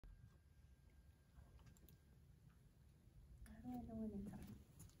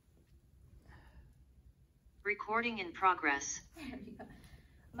Recording in progress. There we go.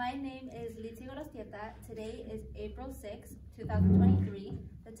 My name is Litzy Gorostieta. Today is April 6, 2023.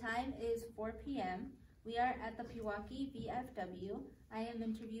 The time is 4 p.m. We are at the Pewaukee VFW. I am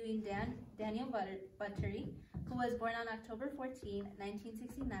interviewing Daniel Buttery, who was born on October 14,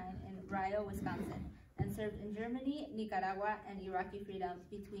 1969 in Rio, Wisconsin, and served in Germany, Nicaragua, and Iraqi freedom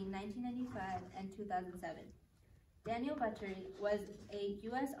between 1995 and 2007. Daniel Buttery was a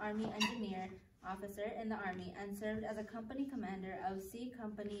U.S. Army engineer officer in the Army and served as a company commander of C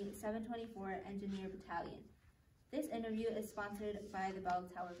Company 724 Engineer Battalion. This interview is sponsored by the Bell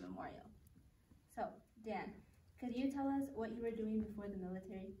Tower Memorial. So, Dan, could you tell us what you were doing before the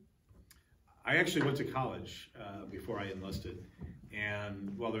military? I actually went to college before I enlisted,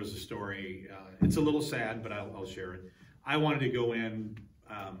 and well, there's a story. It's a little sad, but I'll share it. I wanted to go in.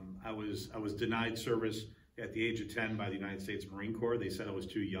 I was denied service at the age of 10 by the United States Marine Corps. They said I was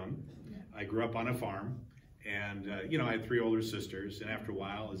too young. I grew up on a farm, and I had 3 older sisters. And after a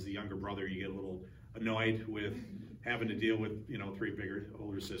while, as the younger brother, you get a little annoyed with having to deal with 3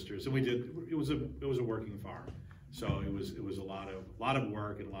 older sisters. And we did. It was a working farm, so it was a lot of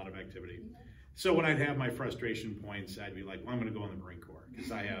work and a lot of activity. So when I'd have my frustration points, I'd be like, well, I'm going to go in the Marine Corps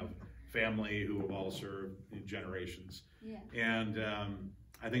because I have family who have all served in generations. Yeah. And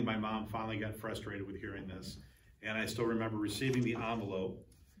I think my mom finally got frustrated with hearing this. And I still remember receiving the envelope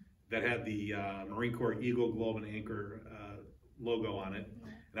that had the Marine Corps Eagle, Globe, and Anchor logo on it.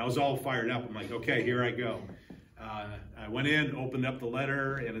 And I was all fired up. I'm like, okay, here I go. I went in, opened up the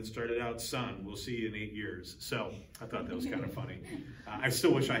letter, and it started out, son, we'll see you in 8 years. So I thought that was kind of funny. I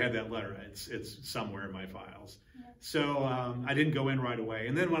still wish I had that letter. It's somewhere in my files. So I didn't go in right away.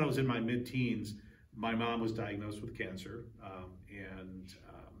 And then when I was in my mid-teens, my mom was diagnosed with cancer. And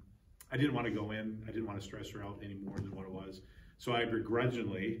I didn't want to go in. I didn't want to stress her out any more than what it was. So I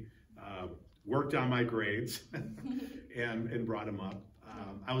begrudgingly worked on my grades and brought them up.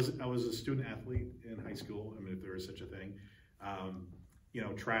 I was a student athlete in high school. I mean, if there was such a thing,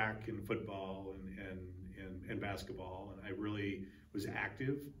 track and football and basketball, and I really was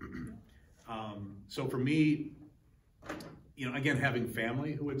active. So for me, again, having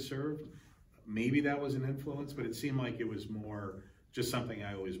family who had served, maybe that was an influence, but it seemed like it was more just something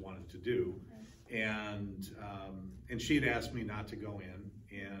I always wanted to do. And she had asked me not to go in,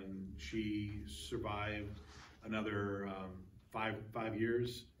 and she survived another 5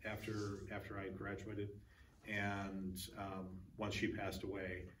 years after I graduated. And once she passed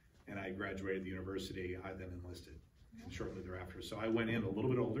away and I graduated the university, I then enlisted shortly thereafter. So I went in a little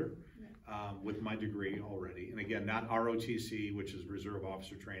bit older with my degree already. And again, not ROTC, which is Reserve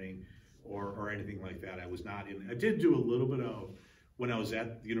Officer Training, or anything like that. I was not in. I did do a little bit of, when I was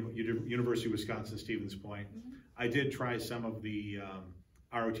at the University of Wisconsin-Stevens Point, I did try some of the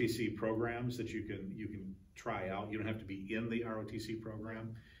ROTC programs that you can try out. You don't have to be in the ROTC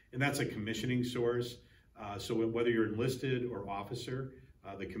program. And that's a commissioning source. So whether you're enlisted or officer,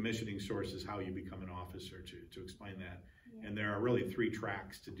 the commissioning source is how you become an officer, to explain that. Yeah. And there are really 3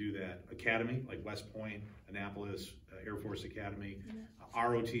 tracks to do that. Academy, like West Point, Annapolis, Air Force Academy,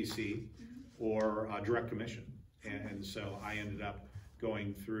 ROTC, or direct commission. And so I ended up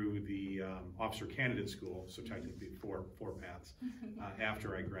going through the officer candidate school, so technically four paths,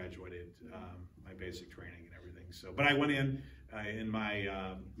 after I graduated my basic training and everything. So, but I went in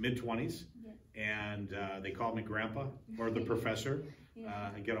my mid-20s, and they called me Grandpa or the Professor.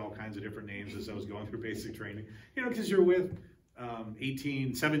 I get all kinds of different names as I was going through basic training, because you're with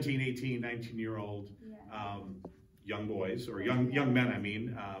 17, 18, 19-year-old young boys, or young men, I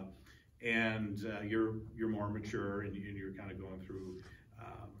mean, and you're more mature, and you're kind of going through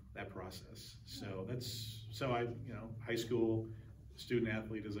that process. So I high school student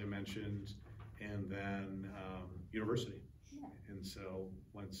athlete, as I mentioned, and then university. And so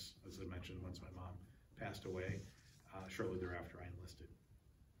once my mom passed away, shortly thereafter I enlisted.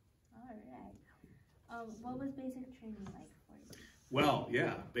 All right. What was basic training like for you? Well,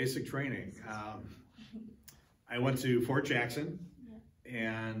 yeah, basic training. I went to Fort Jackson,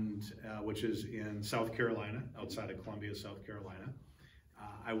 and which is in South Carolina, outside of Columbia, South Carolina.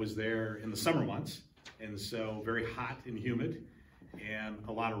 I was there in the summer months, and so very hot and humid, and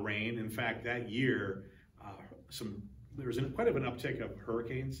a lot of rain. In fact, that year, there was quite of an uptick of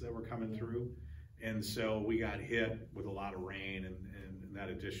hurricanes that were coming through, and so we got hit with a lot of rain and that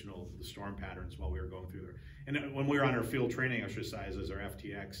additional storm patterns while we were going through there. And when we were on our field training exercises, our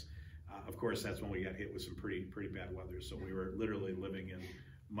FTX, of course, that's when we got hit with some pretty bad weather. So we were literally living in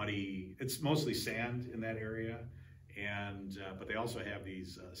muddy. It's mostly sand in that area, and but they also have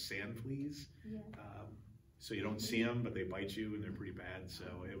these sand fleas. So you don't see them, but they bite you and they're pretty bad. So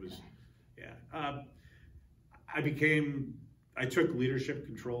it was, yeah. I took leadership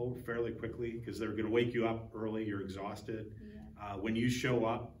control fairly quickly because they're going to wake you up early. You're exhausted. Yeah. When you show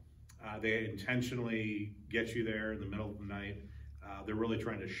up, they intentionally get you there in the middle of the night. They're really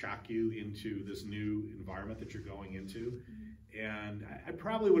trying to shock you into this new environment that you're going into. And I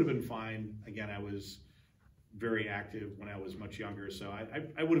probably would have been fine. Again, I was very active when I was much younger, so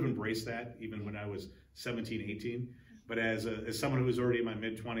I would have embraced that even when I was 17, 18. But as someone who was already in my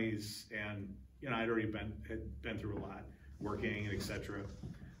mid-20s, and I'd already been through a lot, working and etc.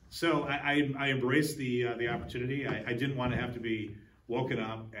 So I embraced the opportunity. I didn't want to have to be woken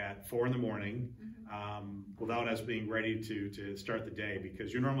up at 4 in the morning without us being ready to start the day,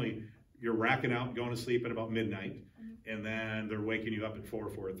 because you're racking out and going to sleep at about midnight. And then they're waking you up at 4,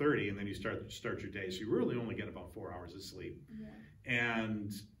 4:30, and then you start your day. So you really only get about 4 hours of sleep. Yeah.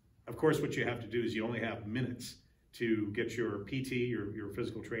 And of course, what you have to do is you only have minutes to get your PT, your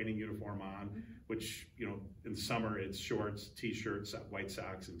physical training uniform on, which, in summer it's shorts, t-shirts, white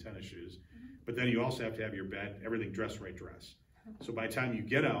socks, and tennis shoes. But then you also have to have your bed, everything dress. So by the time you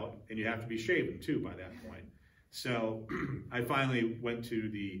get out, and you have to be shaven too by that point. So I finally went to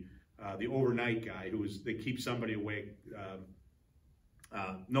the overnight guy they keep somebody awake.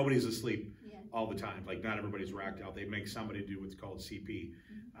 Nobody's asleep all the time. Like, not everybody's racked out. They make somebody do what's called CP.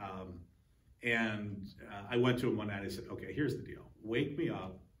 And I went to him one night. I said, okay, here's the deal. Wake me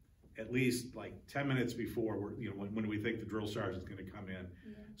up at least like 10 minutes before when we think the drill sergeant's going to come in,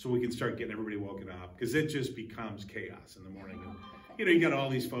 so we can start getting everybody woken up, because it just becomes chaos in the morning. And, you got all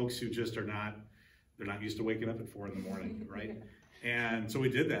these folks who just they're not used to waking up at 4 in the morning, right? And so we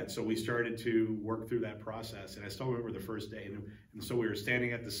did that. So we started to work through that process. And I still remember the first day. And so we were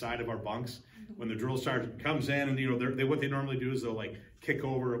standing at the side of our bunks when the drill sergeant comes in, and what they normally do is they'll like kick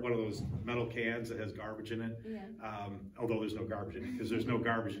over one of those metal cans that has garbage in it. Yeah. Although there's no garbage in it, because there's no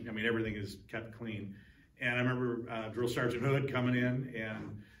garbage. I mean, everything is kept clean. And I remember Drill Sergeant Hood coming in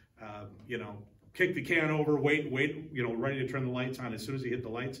and, kick the can over, wait, ready to turn the lights on. As soon as he hit the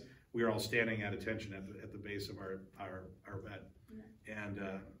lights, we were all standing at attention at the base of our bed. And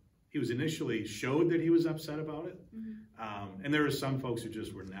he was initially showed that he was upset about it. And there were some folks who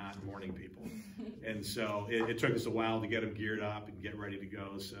just were not morning people. And so it took us a while to get him geared up and get ready to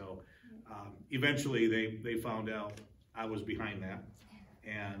go. So eventually they found out I was behind that.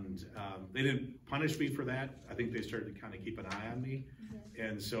 And they didn't punish me for that. I think they started to kind of keep an eye on me.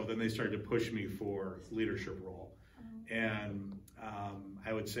 And so then they started to push me for leadership role. And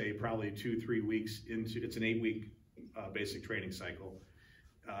I would say probably 2-3 weeks into, it's an 8-week basic training cycle,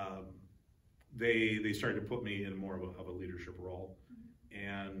 they started to put me in more of a leadership role.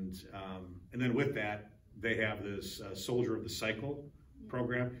 And then with that, they have this Soldier of the Cycle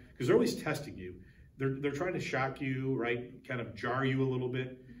program, because they're always testing you. They're trying to shock you, right? Kind of jar you a little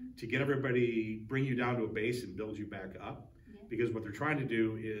bit to get everybody, bring you down to a base and build you back up. Because what they're trying to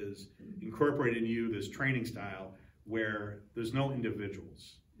do is incorporate in you this training style where there's no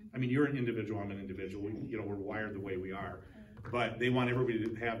individuals. I mean, you're an individual, I'm an individual. We're wired the way we are. But they want everybody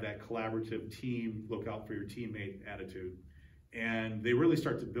to have that collaborative team, look out for your teammate attitude. And they really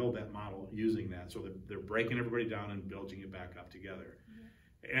start to build that model using that. So they're breaking everybody down and building it back up together.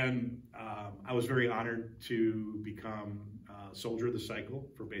 And I was very honored to become Soldier of the Cycle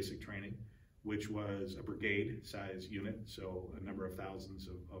for basic training, which was a brigade size unit, so a number of thousands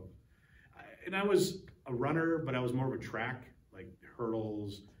of and I was a runner, but I was more of a track, like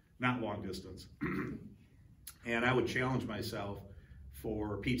hurdles, not long distance. And I would challenge myself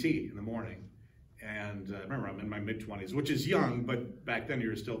for PT in the morning. And remember, I'm in my mid-20s, which is young, but back then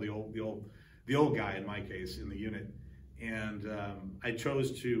you're still the old guy in my case in the unit. And I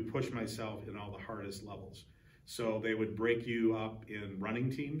chose to push myself in all the hardest levels. So they would break you up in running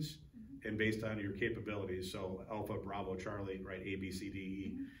teams and based on your capabilities. So Alpha, Bravo, Charlie, right, A, B, C, D,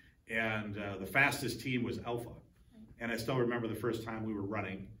 E. And the fastest team was Alpha. And I still remember the first time we were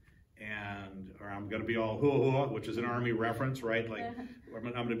running, or I'm going to be all hoo-hoo, which is an Army reference, right? Like,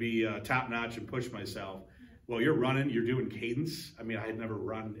 I'm going to be top-notch and push myself. Well, you're running, you're doing cadence. I mean, I had never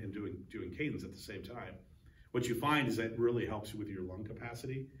run and doing cadence at the same time. What you find is that really helps you with your lung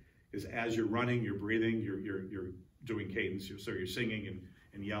capacity, is as you're running, you're breathing, you're doing cadence, so you're singing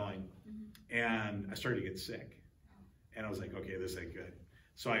and yelling. And I started to get sick. And I was like, okay, this ain't good.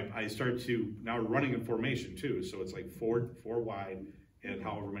 So I started to, now we're running in formation too, so it's like four wide and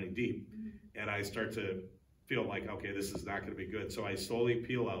however many deep. And I start to feel like, okay, this is not gonna be good. So I slowly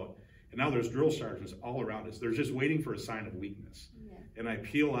peel out, and now there's drill sergeants all around us. They're just waiting for a sign of weakness. And I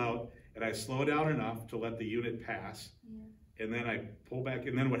peel out, and I slow down enough to let the unit pass. And then I pull back,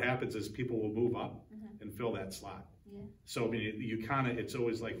 and then what happens is people will move up, and fill that slot. Yeah. So I mean, you kind of, it's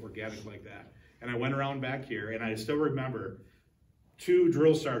always like organic like that. And I went around back here, and I still remember 2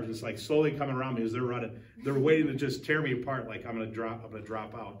 drill sergeants like slowly coming around me as they're running. They're waiting to just tear me apart, like I'm gonna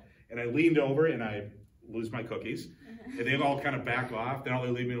drop out. And I leaned over and I lose my cookies, and they all kind of back off. Then they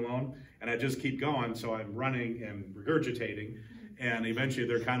leave me alone, and I just keep going. So I'm running and regurgitating, and eventually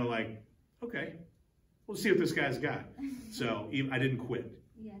they're kind of like, okay, we'll see what this guy's got. So I didn't quit.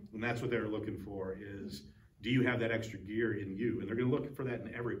 Yeah. And that's what they're looking for is, do you have that extra gear in you? And they're going to look for that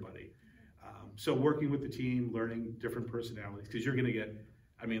in everybody. So working with the team, learning different personalities, because you're going to get,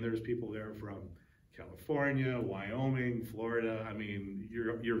 I mean, there's people there from California, Wyoming, Florida. I mean,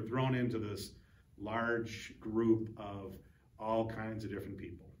 you're thrown into this large group of all kinds of different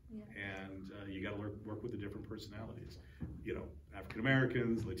people. Yeah. And you got to work with the different personalities. You know, African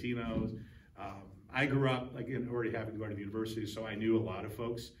Americans, Latinos. I grew up, again, already having gone to the university, so I knew a lot of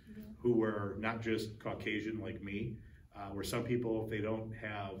folks who were not just Caucasian like me, where some people, if they don't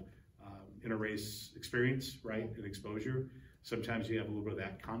have interrace experience, right, and exposure, sometimes you have a little bit of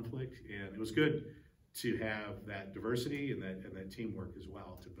that conflict, and it was good to have that diversity and that teamwork as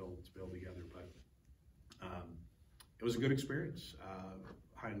well to build together. But it was a good experience,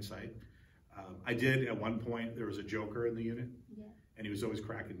 hindsight. I did at one point, there was a joker in the unit, and he was always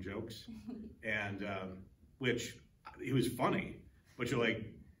cracking jokes, and which he was funny, but you're like,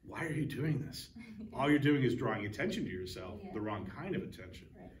 why are you doing this? All you're doing is drawing attention to yourself, the wrong kind of attention.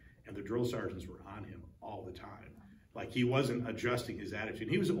 And the drill sergeants were on him all the time. Like, he wasn't adjusting his attitude.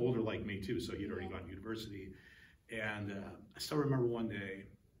 He was older like me too, so he'd already gone to university. And I still remember one day,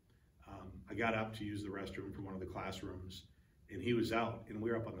 I got up to use the restroom from one of the classrooms, and he was out, and we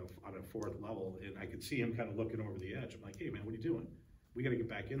were up on a 4th level, and I could see him kind of looking over the edge. I'm like, hey man, what are you doing? We got to get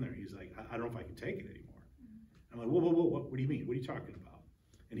back in there. He's like, I don't know if I can take it anymore. I'm like, whoa, what do you mean? What are you talking about?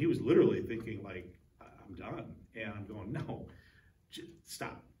 And he was literally thinking like, I'm done. And I'm going, no,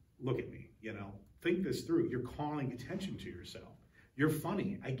 stop. Look at me, you know, think this through. You're calling attention to yourself. You're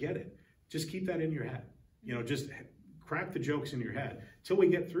funny, I get it. Just keep that in your head. You know, just crack the jokes in your head till we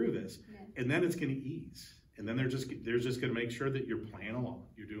get through this. And then it's gonna ease. And then they're just gonna make sure that you're playing along.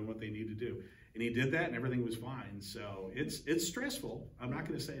 You're doing what they need to do. And he did that and everything was fine. So it's stressful. I'm not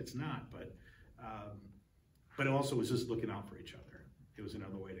gonna say it's not, but it also was just looking out for each other. It was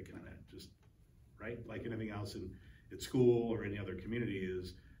another way to kind of just, right? Like anything else at school or any other community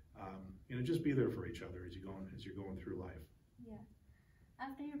is, you know, just be there for each other as you're going through life. Yeah.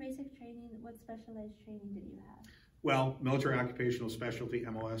 After your basic training, what specialized training did you have? Well, military occupational specialty,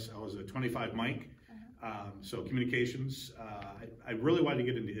 MOS. I was a 25 mic, so communications. I really wanted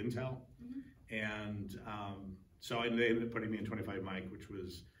to get into intel, and so they ended up putting me in 25 mic, which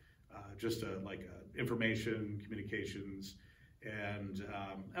was just like information communications, and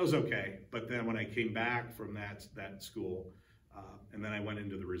that was okay. But then when I came back from that school. And then I went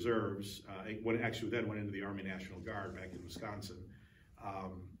into the reserves. I went into the Army National Guard back in Wisconsin.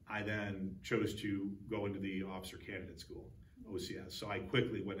 I then chose to go into the Officer Candidate School, OCS. So I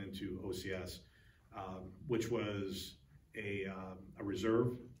quickly went into OCS, which was a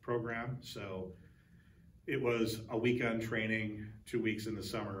reserve program. So it was a weekend training, 2 weeks in the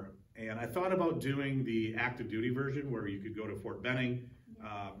summer. And I thought about doing the active duty version where you could go to Fort Benning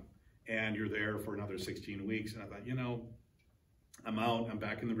and you're there for another 16 weeks. And I thought, you know, I'm out, I'm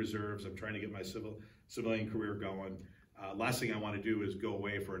back in the reserves, I'm trying to get my civilian career going. Last thing I want to do is go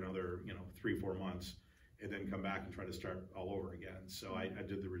away for another, 3-4 months and then come back and try to start all over again. So I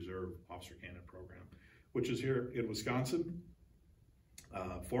did the Reserve Officer Candidate Program, which is here in Wisconsin,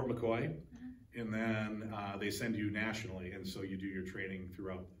 Fort McCoy, and then they send you nationally, and so you do your training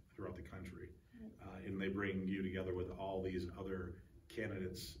throughout the country. And they bring you together with all these other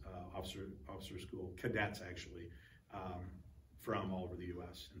candidates, officer school, cadets actually, from all over the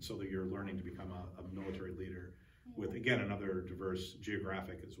U.S. And so that you're learning to become a military leader with, again, another diverse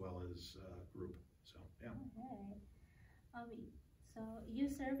geographic as well as group. So, yeah. Okay. So you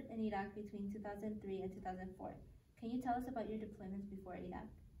served in Iraq between 2003 and 2004. Can you tell us about your deployments before Iraq?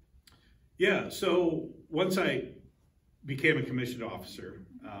 Yeah, so once I became a commissioned officer,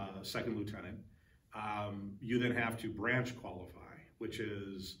 second lieutenant, you then have to branch qualify, which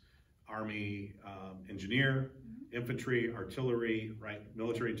is Army engineer, infantry, artillery, right,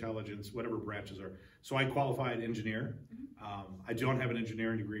 military intelligence, whatever branches are. So I qualified engineer. I don't have an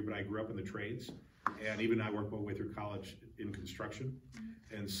engineering degree, but I grew up in the trades, and even I worked my way through college in construction.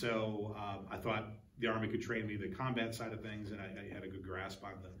 And so I thought the Army could train me the combat side of things, and I had a good grasp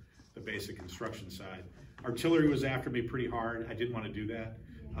on the basic construction side. Artillery was after me pretty hard. I didn't want to do that.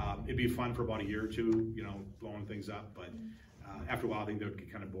 It'd be fun for about a year or two, blowing things up, but after a while I think that would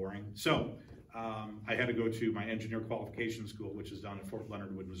get kind of boring. So I had to go to my engineer qualification school, which is down in Fort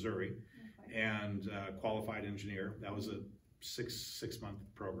Leonard Wood, Missouri, and qualified engineer. That was a six-month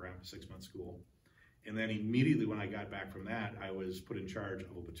program, 6-month school. And then immediately when I got back from that, I was put in charge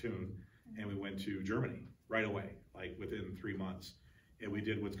of a platoon, and we went to Germany right away, like within 3 months. And we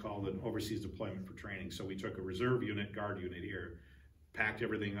did what's called an overseas deployment for training. So we took a reserve unit, guard unit here, packed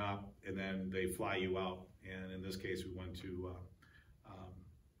everything up, and then they fly you out. And in this case, we went to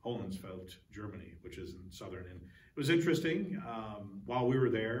Hohenfeld, Germany, which is in southern. And it was interesting. While we were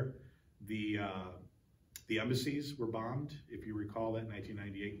there, the embassies were bombed. If you recall that in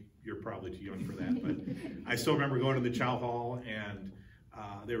 1998, you're probably too young for that, but I still remember going to the chow hall, and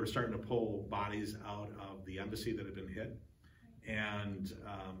they were starting to pull bodies out of the embassy that had been hit. And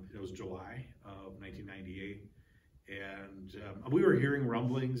it was July of 1998. And we were hearing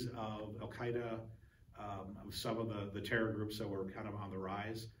rumblings of Al-Qaeda, of some of the terror groups that were kind of on the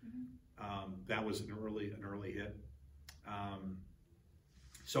rise. That was an early hit.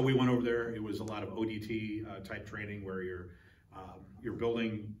 So we went over there. It was a lot of ODT type training where you're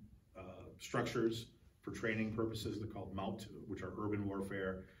building structures for training purposes. They're called MOUT, which are urban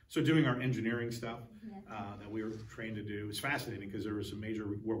warfare. So doing our engineering stuff that we were trained to do is fascinating because there were some major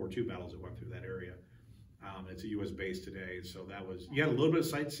World War II battles that went through that area. It's a U.S. base today, so that was, you had a little bit of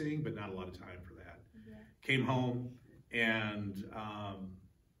sightseeing, but not a lot of time for that. Came home, and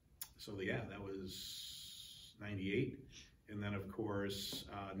that was 98. And then, of course,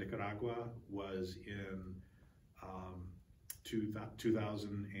 Nicaragua was in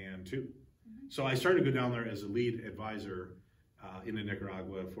 2002. So I started to go down there as a lead advisor into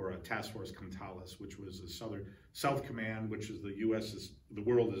Nicaragua for a task force Contales, which was the South Command, which is the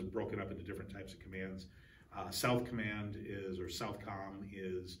world is broken up into different types of commands. South Command or Southcom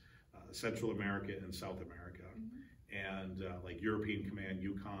is Central America and South America. And like European Command,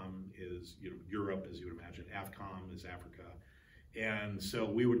 EUCOM is Europe, as you would imagine. AFCOM is Africa. And so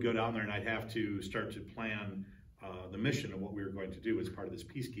we would go down there, and I'd have to start to plan the mission of what we were going to do as part of this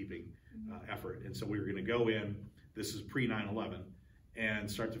peacekeeping effort. And so we were going to go in, this is pre-9/11,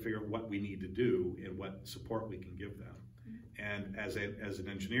 and start to figure out what we need to do and what support we can give them. And as an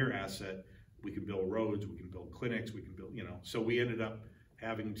engineer asset, we can build roads, we can build clinics, we can build, so we ended up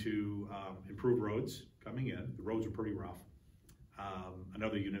having to improve roads coming in. The roads were pretty rough.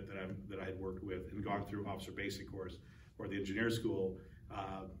 Another unit that I had worked with and gone through officer basic course or the engineer school,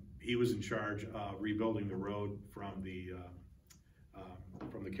 he was in charge of rebuilding the road from the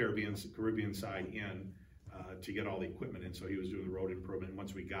Caribbean side in to get all the equipment in. So he was doing the road improvement. And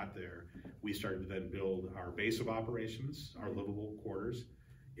once we got there, we started to then build our base of operations, our livable quarters.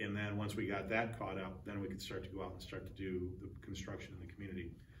 And then once we got that caught up, then we could start to go out and start to do the construction in the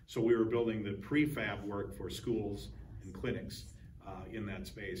community. So we were building the prefab work for schools and clinics in that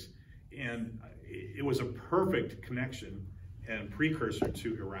space. And it was a perfect connection and precursor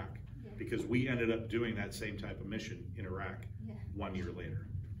to Iraq, because we ended up doing that same type of mission in Iraq 1 year later.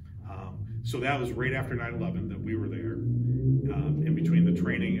 So that was right after 9/11 that we were there, in between the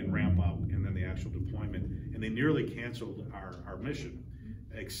training and ramp up and then the actual deployment. And they nearly canceled our mission,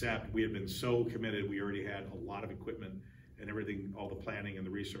 except we had been so committed. We already had a lot of equipment and everything, all the planning and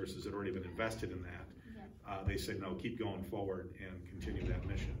the resources had already been invested in that. They said, no, keep going forward and continue that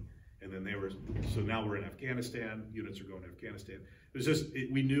mission. And then so now we're in Afghanistan, units are going to Afghanistan. It was just,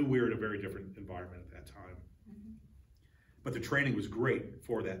 we knew we were in a very different environment at that time. But the training was great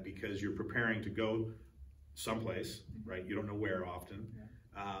for that because you're preparing to go someplace, right? You don't know where often,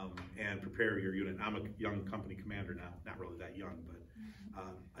 and prepare your unit. I'm a young company commander now, not really that young,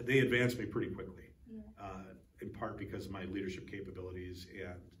 but they advanced me pretty quickly, in part because of my leadership capabilities.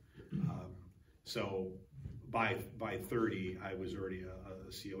 And so by 30, I was already a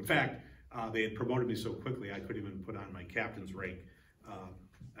CEO. In fact, they had promoted me so quickly, I couldn't even put on my captain's rank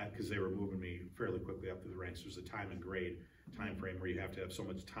because they were moving me fairly quickly up through the ranks. There's a time and grade time frame where you have to have so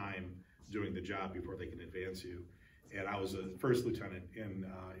much time doing the job before they can advance you. And I was a first lieutenant in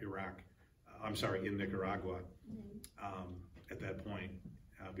in Nicaragua at that point,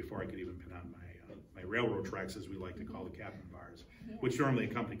 before I could even put on my railroad tracks, as we like to call the captain bars, which normally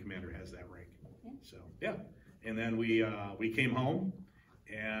a company commander has that rank. So and then we came home,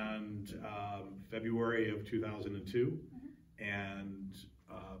 and February of 2002, and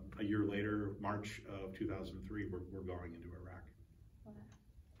a year later, March of 2003, we're going into Iraq. Wow.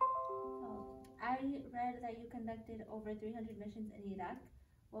 Oh, I read that you conducted over 300 missions in Iraq.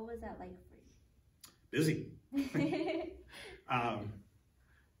 What was that like for you? Busy.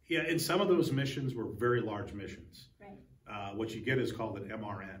 And some of those missions were very large missions. Right. what you get is called an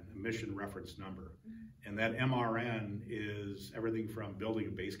MRN, a mission reference number. And that MRN is everything from building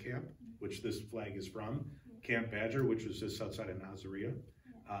a base camp, which this flag is from, Camp Badger, which was just outside of Nazaria.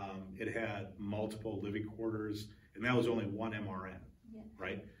 It had multiple living quarters, and that was only one MRN,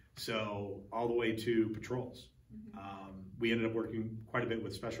 right? So all the way to patrols. We ended up working quite a bit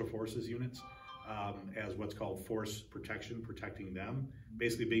with special forces units as what's called force protection, protecting them,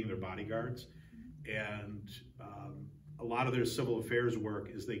 basically being their bodyguards. And a lot of their civil affairs work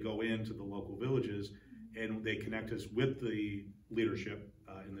is they go into the local villages and they connect us with the leadership,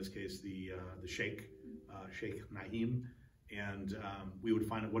 in this case, the Sheikh, Sheikh Naim, and we would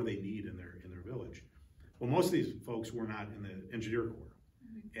find out what do they need in their village. Well, most of these folks were not in the engineer corps,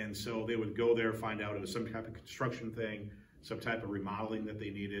 and so they would go there, find out it was some type of construction thing, some type of remodeling that they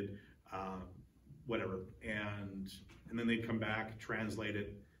needed, whatever, and then they'd come back, translate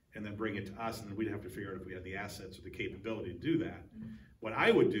it, and then bring it to us, and then we'd have to figure out if we had the assets or the capability to do that. What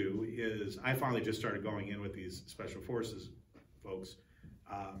I would do is I finally just started going in with these special forces folks,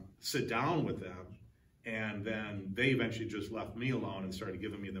 sit down with them, and then they eventually just left me alone and started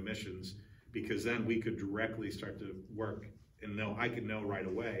giving me the missions, because then we could directly start to work and know, I could know right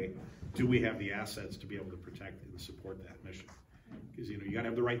away, do we have the assets to be able to protect and support that mission? Because you gotta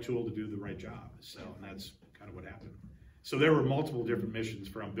have the right tool to do the right job. So, and that's kind of what happened. So there were multiple different missions,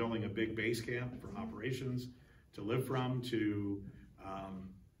 from building a big base camp for operations to live from, to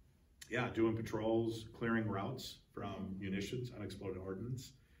doing patrols, clearing routes from munitions, unexploded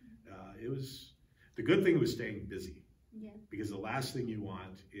ordnance. The good thing was staying busy, because the last thing you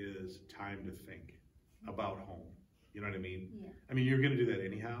want is time to think about home. You know what I mean? I mean, you're going to do that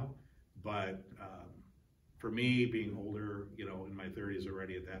anyhow, but for me, being older, in my 30s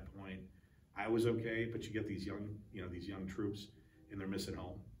already at that point, I was okay. But you get these young troops, and they're missing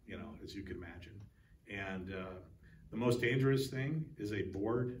home, as you can imagine. And the most dangerous thing is a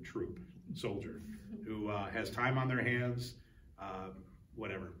bored troop soldier who has time on their hands,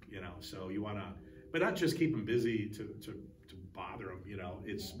 whatever, So you want to, but not just keep them busy to bother them,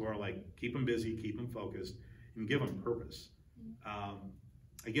 It's more like keep them busy, keep them focused, and give them purpose.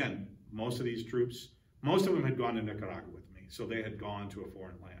 Again, most of these troops, most of them had gone to Nicaragua with me, so they had gone to a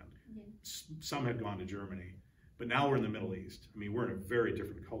foreign land. Some had gone to Germany, but now we're in the Middle East. I mean, we're in a very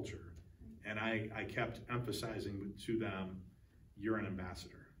different culture. And I kept emphasizing to them, you're an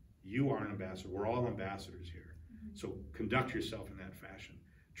ambassador. You are an ambassador. We're all ambassadors here. So conduct yourself in that fashion.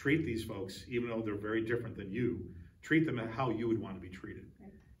 Treat these folks, even though they're very different than you, treat them how you would want to be treated.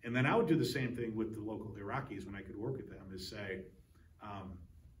 And then I would do the same thing with the local Iraqis when I could work with them, is say,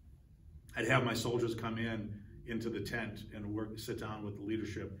 I'd have my soldiers come into the tent and sit down with the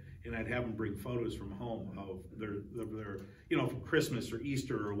leadership, and I'd have them bring photos from home of their from Christmas or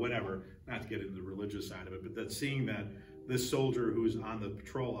Easter or whatever, not to get into the religious side of it, but that seeing that this soldier who's on the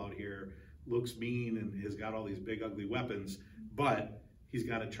patrol out here looks mean and has got all these big ugly weapons, but he's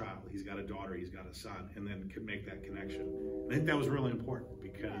got a child, he's got a daughter, he's got a son, and then could make that connection. I think that was really important,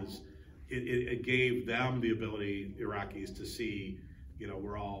 because it gave them the ability, Iraqis, to see,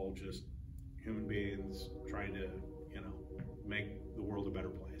 we're all just human beings trying to, make the world a better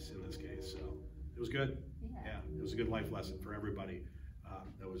place in this case. So it was good. Yeah, it was a good life lesson for everybody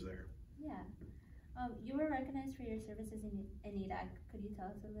that was there. You were recognized for your services in Iraq. Could you tell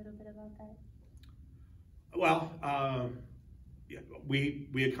us a little bit about that? Well,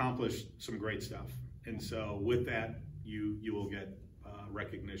 we accomplished some great stuff, and so with that, you will get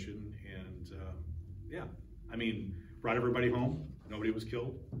recognition, and I mean, brought everybody home. Nobody was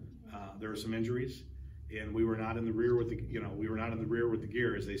killed. There were some injuries, and we were not in the rear with the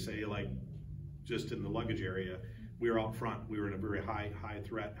gear, as they say, like just in the luggage area. We were out front. We were in a very high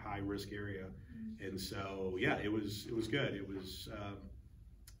threat, high risk area, and so it was good. It was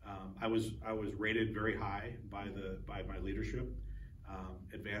I was rated very high by my leadership.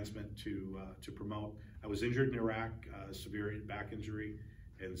 Advancement to promote. I was injured in Iraq, severe back injury,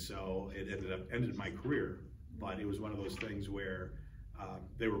 and so it ended my career. But it was one of those things where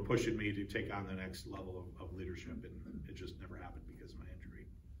they were pushing me to take on the next level of leadership, and it just never happened because of my injury.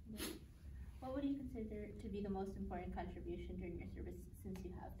 What would you consider to be the most important contribution during your service, since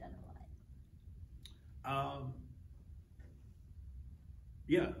you have done a lot?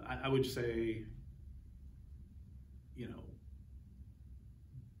 I would say,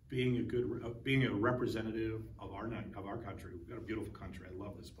 being a representative of our country. We've got a beautiful country. I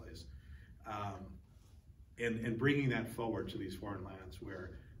love this place. And bringing that forward to these foreign lands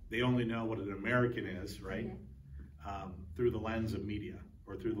where they only know what an American is, right? Through the lens of media,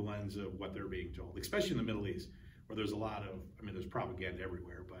 or through the lens of what they're being told, especially in the Middle East, where there's a lot of, there's propaganda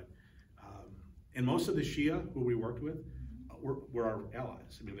everywhere, but And most of the Shia who we worked with were our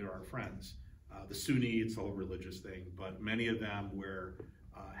allies. I mean, they were our friends. The Sunni, it's the whole religious thing, but many of them were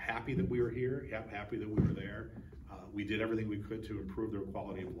happy that we were here, happy that we were there. We did everything we could to improve their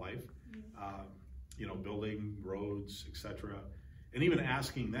quality of life, you know, building roads, etc. And even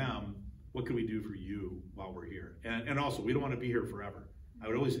asking them, what can we do for you while we're here? And also, we don't want to be here forever. I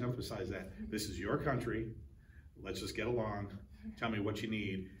would always emphasize that. This is your country. Let's just get along. Tell me what you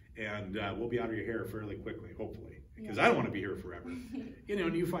need, and we'll be out of your hair fairly quickly, hopefully, because I don't want to be here forever. You know,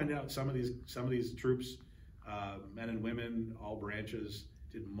 and you find out some of these troops, men and women, all branches,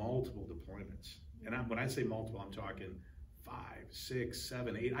 did multiple deployments. And when I say multiple, I'm talking 5, 6,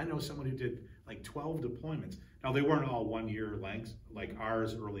 7, 8. I know someone who did like 12 deployments. Now, they weren't all 1 year lengths, like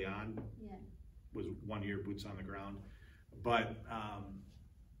ours early on was 1 year boots on the ground. But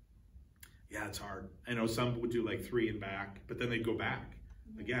yeah, it's hard. I know some would do like 3 and back, but then they'd go back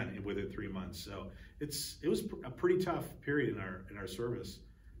again within 3 months. So it was a pretty tough period in our service.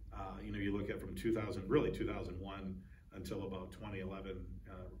 You know, you look at from 2001 until about 2011.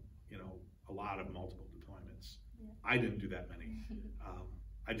 You know, a lot of multiple deployments. I didn't do that many.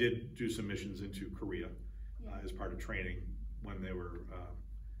 I did do some missions into Korea as part of training when they were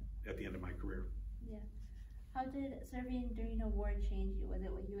at the end of my career. Yeah. How did serving during a war change you? Was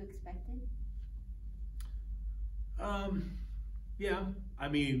it what you expected? Yeah, I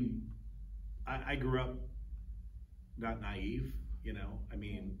mean, I grew up not naive, you know. I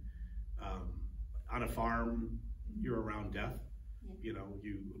mean, on a farm, you're around death. You know,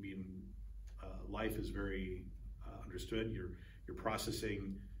 life is very understood. You're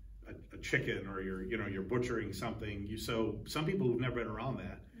processing a chicken, or you're butchering something. So some people who've never been around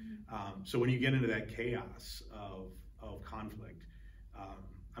that. So when you get into that chaos of conflict,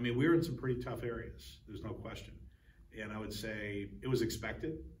 I mean, we were in some pretty tough areas. There's no question. And I would say it was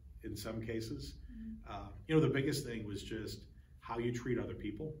expected in some cases. You know, the biggest thing was just how you treat other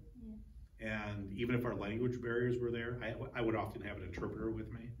people. And even if our language barriers were there, I would often have an interpreter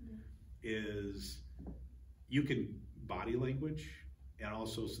with me, is you can body language and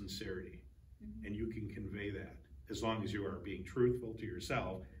also sincerity, and you can convey that as long as you are being truthful to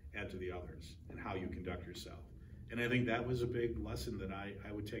yourself and to the others, and how you conduct yourself. And I think that was a big lesson that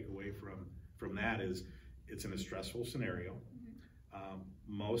I would take away from that, is it's in a stressful scenario.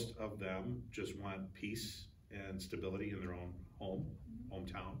 Most of them just want peace and stability in their own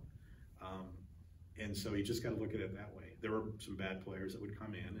hometown. And so you just got to look at it that way. There were some bad players that would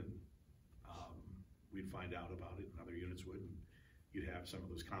come in, and we'd find out about it, and other units would, and you'd have some of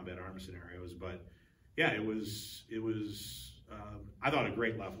those combat arms scenarios. But yeah, it was I thought a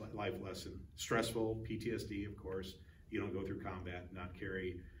great life lesson. Stressful, PTSD, of course. You don't go through combat, not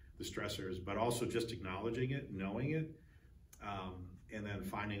carry the stressors, but also just acknowledging it, knowing it, and then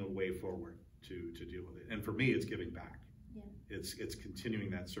finding a way forward to deal with it. And for me, it's giving back. It's continuing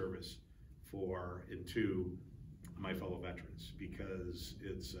that service into my fellow veterans, because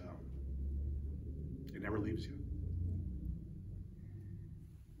it never leaves you.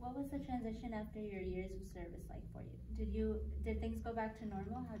 What was the transition after your years of service like for you? Did things go back to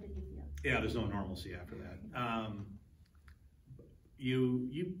normal? How did you feel? Yeah, there's no normalcy after that.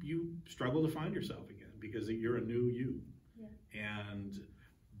 You struggle to find yourself again, because you're a new you.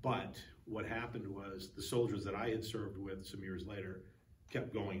 But what happened was, the soldiers that I had served with some years later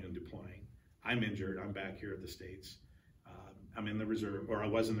kept going and deploying. I'm injured. I'm back here at the States. I'm in the reserve, or I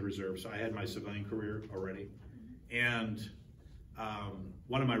was in the reserve, so I had my civilian career already. And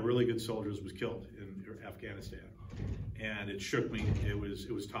one of my really good soldiers was killed in Afghanistan, and it shook me. It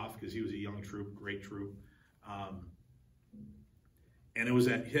was tough, because he was a young troop, great troop. And it was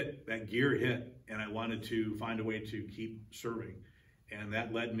that gear hit, and I wanted to find a way to keep serving. And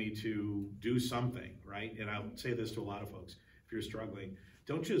that led me to do something, right? And I'll say this to a lot of folks: if you're struggling,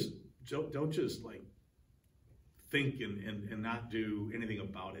 don't just like think and not do anything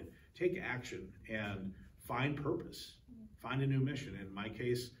about it. Take action and find purpose, find a new mission. In my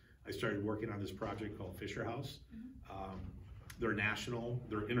case, I started working on this project called Fisher House. They're international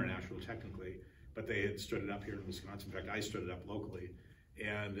technically, but they had stood it up here in Wisconsin. In fact, I stood it up locally,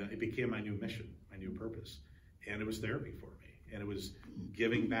 and it became my new mission, my new purpose. And it was therapy for me. And it was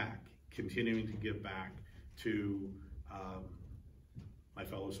giving back, continuing to give back to my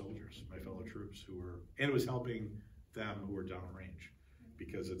fellow soldiers, my fellow troops and it was helping them who were downrange,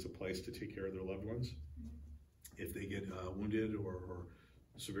 because it's a place to take care of their loved ones. If they get wounded or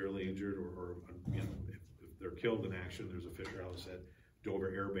severely injured, or if they're killed in action, there's a Fisher House at Dover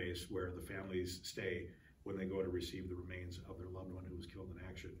Air Base where the families stay when they go to receive the remains of their loved one who was killed in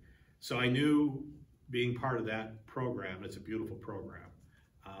action. So I knew, being part of that program, it's a beautiful program,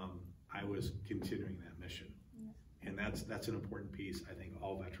 I was continuing that mission. And that's an important piece I think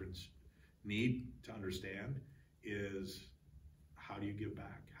all veterans need to understand is how do you give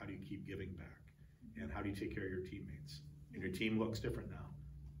back? How do you keep giving back? And how do you take care of your teammates? And your team looks different now.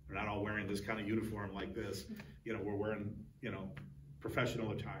 They're not all wearing this kind of uniform like this. You know, we're wearing, you know,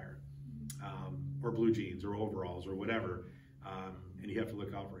 professional attire, or blue jeans or overalls or whatever. And you have to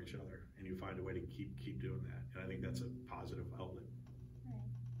look out for each other, and you find a way to keep doing that. And I think that's a positive outlet.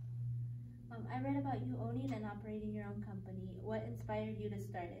 Right. I read about you owning and operating your own company. What inspired you to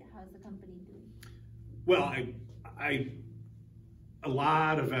start it? How's the company doing? Well, a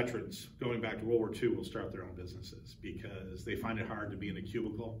lot of veterans going back to World War II will start their own businesses because they find it hard to be in a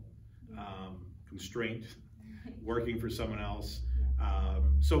cubicle, constrained, working for someone else.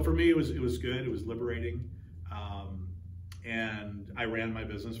 So for me, it was good. It was liberating. And I ran my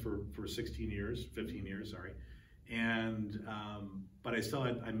business for 15 years, sorry. And, but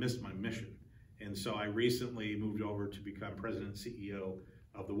I missed my mission. And so I recently moved over to become president and CEO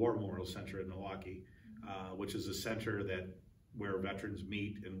of the War Memorial Center in Milwaukee, which is a center where veterans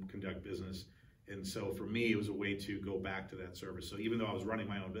meet and conduct business. And so for me, it was a way to go back to that service. So even though I was running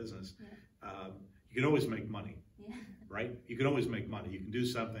my own business, you can always make money, right? You can always make money. You can do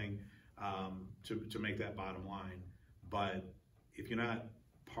something to make that bottom line. But if you're not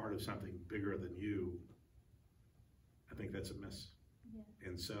part of something bigger than you, I think that's a miss.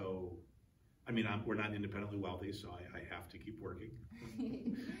 And so, I mean, we're not independently wealthy, so I have to keep working.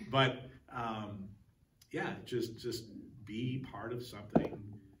 But yeah, just be part of something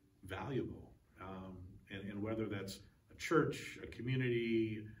valuable. And whether that's a church, a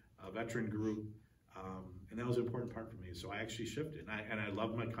community, a veteran group, and that was an important part for me. So I actually shifted, and I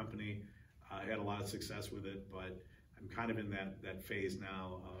love my company. I had a lot of success with it, but I'm kind of in that phase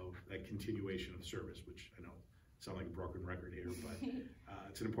now of that continuation of service, which I know sound like a broken record here, but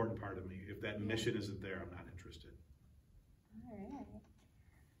it's an important part of me. If that mission isn't there, I'm not interested. All right.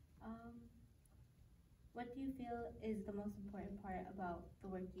 What do you feel is the most important part about the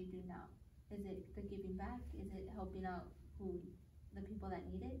work you do now? Is it the giving back? Is it helping out the people that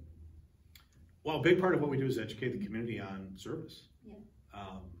need it? Well, a big part of what we do is educate the community on service,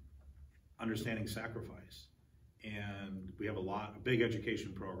 understanding sacrifice. And we have a big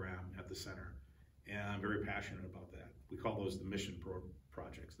education program at the center, and I'm very passionate about that. We call those the mission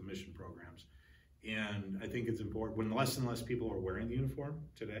projects, the mission programs. And I think it's important, when less and less people are wearing the uniform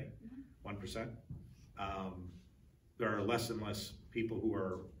today, 1%, there are less and less people who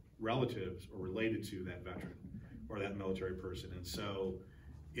are relatives or related to that veteran or that military person. And so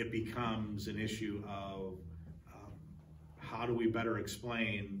it becomes an issue of how do we better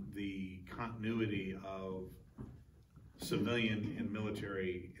explain the continuity of civilian and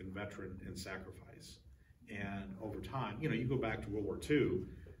military and veteran and sacrifice. And over time, you know, you go back to World War II,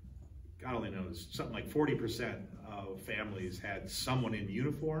 God only knows, something like 40% of families had someone in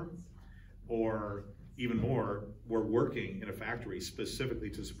uniform, or even more, were working in a factory specifically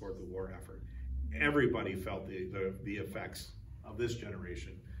to support the war effort. Everybody felt the effects of this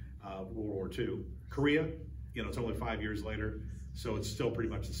generation of World War II. Korea, you know, it's only 5 years later, so it's still pretty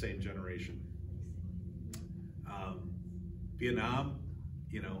much the same generation. Vietnam,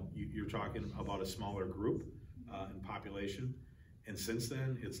 you know, you're talking about a smaller group in population, and since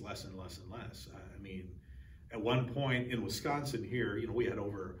then, it's less and less and less. I mean, at one point in Wisconsin here, you know, we had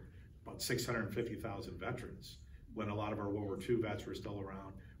over about 650,000 veterans when a lot of our World War II vets were still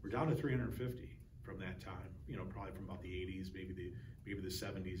around. We're down to 350 from that time, you know, probably from about the 80s, maybe the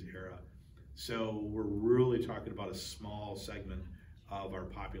 70s era. So we're really talking about a small segment of our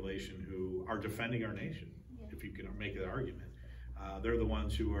population who are defending our nation, if you can make that argument. They're the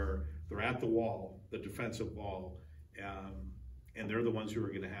ones they're at the wall, the defensive wall, and they're the ones who are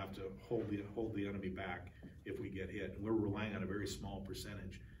going to have to hold the enemy back if we get hit. And we're relying on a very small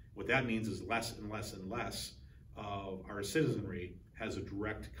percentage. What that means is less and less and less of our citizenry has a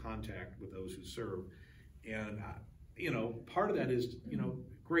direct contact with those who serve. And, you know, part of that is, you know,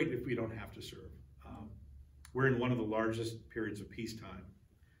 great if we don't have to serve. We're in one of the largest periods of peacetime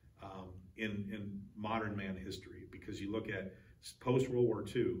in modern man history, because you look at post-World War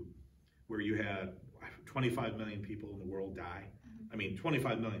II, where you had 25 million people in the world die. I mean,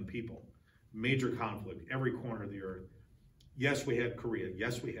 25 million people, major conflict, every corner of the earth. Yes, we had Korea.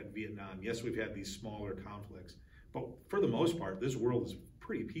 Yes, we had Vietnam. Yes, we've had these smaller conflicts. But for the most part, this world is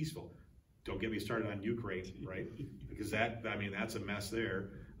pretty peaceful. Don't get me started on Ukraine, right? Because that's a mess there.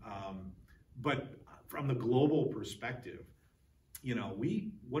 But from the global perspective, you know,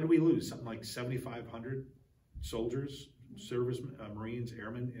 what did we lose? Something like 7,500 soldiers, service Marines,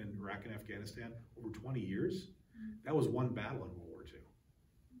 airmen in Iraq and Afghanistan over 20 years. That was one battle in World War II.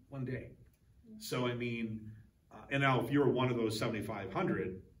 one day. So, I mean, and now if you're one of those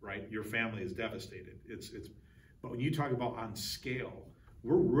 7,500, right, your family is devastated. But when you talk about on scale,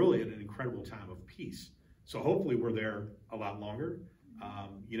 we're really in an incredible time of peace. So hopefully we're there a lot longer.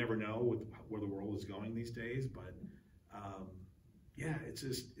 You never know where the world is going these days, but yeah,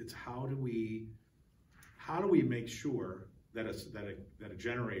 it's how do we make sure that a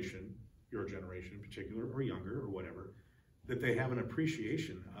generation, your generation in particular, or younger, or whatever, that they have an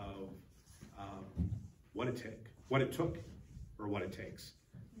appreciation of what it took, or what it takes,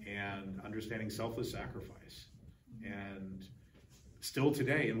 and understanding selfless sacrifice. And still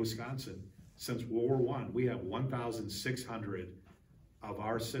today in Wisconsin, since World War I, we have 1,600 of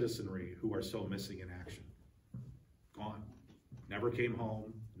our citizenry who are still missing in action. Gone. Never came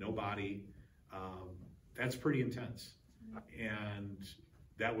home, no body. That's pretty intense. And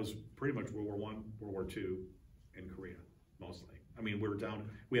that was pretty much World War I, World War II, and Korea, mostly. I mean,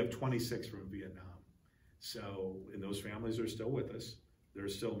 we have 26 from Vietnam. So, and those families are still with us. They're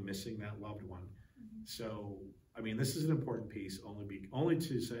still missing that loved one. So, I mean, this is an important piece, only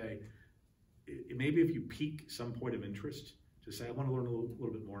to say, maybe if you pique some point of interest, to say, I want to learn a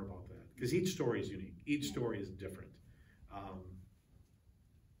little bit more about that. Because each story is unique. Each story is different.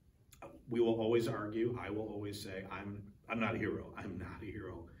 We will always argue. I will always say, I'm not a hero. I'm not a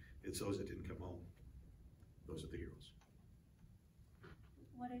hero. It's those that didn't come home. Those are the heroes.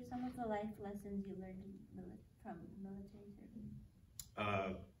 What are some of the life lessons you learned from military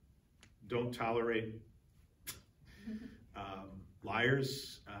service? Don't tolerate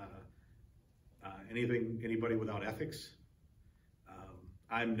liars, anybody without ethics.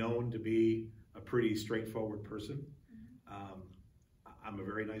 I'm known to be a pretty straightforward person. I'm a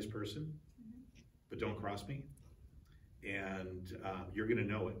very nice person, but don't cross me. And you're going to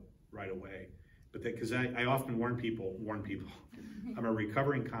know it right away. But because I often warn people, I'm a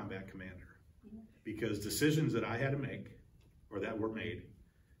recovering combat commander, because decisions that I had to make, or that were made,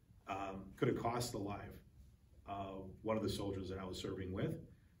 could have cost the life of one of the soldiers that I was serving with,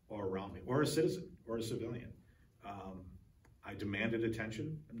 or around me, or a citizen, or a civilian. I demanded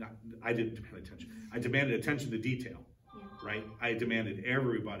attention. I didn't demand attention. I demanded attention to detail, right? I demanded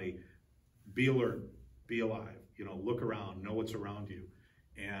everybody be alert, be alive, look around, know what's around you.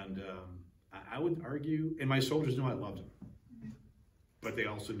 And I would argue, and my soldiers knew I loved them, but they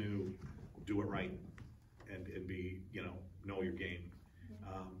also knew do it right and be, know your game,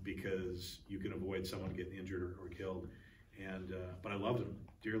 because you can avoid someone getting injured or killed. And but I loved them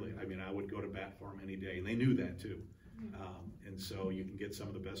dearly. I mean, I would go to bat for them any day, and they knew that too. And so you can get some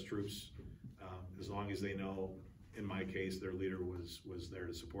of the best troops as long as they know, in my case, their leader was there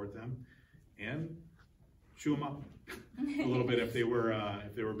to support them, and chew them up a little bit if they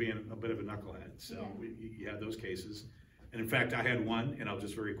were being a bit of a knucklehead. So you had those cases. And in fact, I had one, and I'll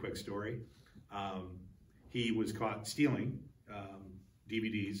just very quick story. He was caught stealing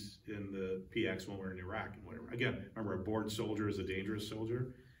DVDs in the PX when we were in Iraq and whatever. Again, remember, a bored soldier is a dangerous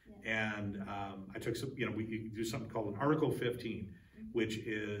soldier. And I took some, we do something called an Article 15, which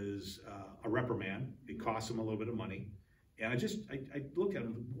is a reprimand. It costs him a little bit of money. And I looked at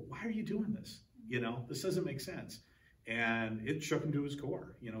him, why are you doing this? This doesn't make sense. And it shook him to his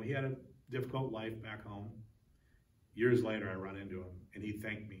core. He had a difficult life back home. Years later, I run into him, and he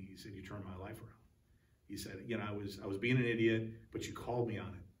thanked me. He said, you turned my life around. He said, I was being an idiot, but you called me on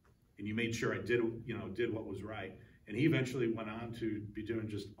it. And you made sure I did what was right. And he eventually went on to be doing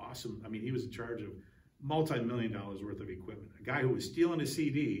just awesome. I mean, he was in charge of multi-million-dollar worth of equipment. A guy who was stealing a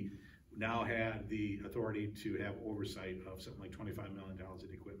CD now had the authority to have oversight of something like $25 million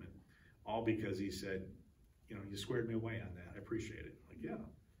in equipment, all because he said, you squared me away on that. I appreciate it. Like, yeah.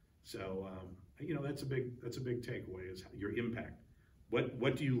 So, that's a big takeaway, is your impact.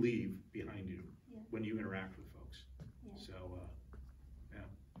 What do you leave behind you when you interact with folks? So,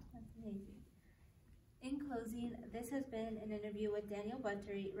 That's amazing. In closing, this has been an interview with Daniel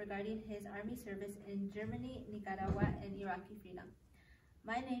Buttery regarding his Army service in Germany, Nicaragua, and Iraqi freedom.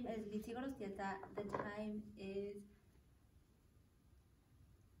 My name is Litzy Gorostieta. The time is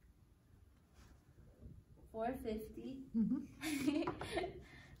 4:50.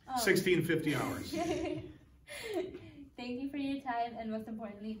 1650 hours. Thank you for your time, and most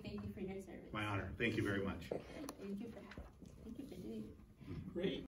importantly, thank you for your service. My honor. Thank you very much. Thank you for doing it. Great.